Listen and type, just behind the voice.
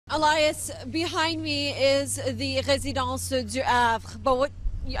Elias, behind me is the Résidence du Havre, but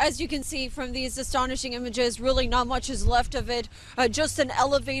as you can see from these astonishing images, really not much is left of it. Just an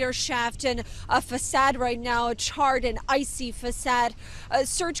elevator shaft and a facade right now, a charred and icy facade.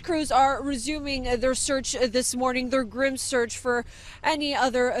 Search crews are resuming their search this morning, their grim search for any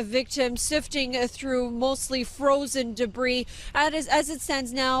other victims, sifting through mostly frozen debris. And as it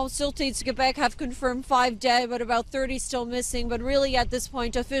stands now, Sûreté du Québec have confirmed 5 dead, but about 30 still missing. But really at this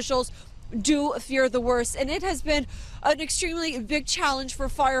point, officials do fear the worst, and it has been an extremely big challenge for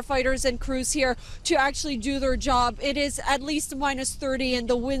firefighters and crews here to actually do their job. It is at least minus 30 and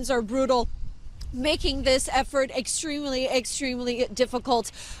the winds are brutal, making this effort extremely difficult.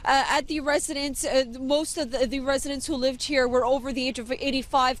 At the residence, most of the residents who lived here were over the age of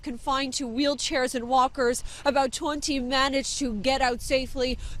 85, confined to wheelchairs and walkers. About 20 managed to get out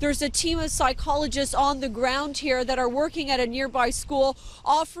safely. There's a team of psychologists on the ground here that are working at a nearby school,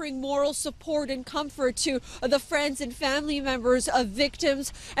 offering moral support and comfort to the friends and family members of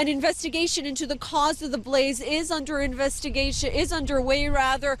victims. An investigation into the cause of the blaze is underway.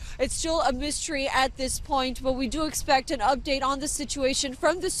 It's still a mystery at this point, but we do expect an update on the situation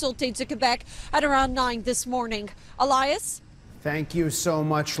from the Sûreté du Québec at around 9 this morning. Elias? Thank you so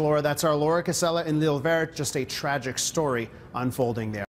much, Laura. That's our Laura Casella in Verte. Just a tragic story unfolding there.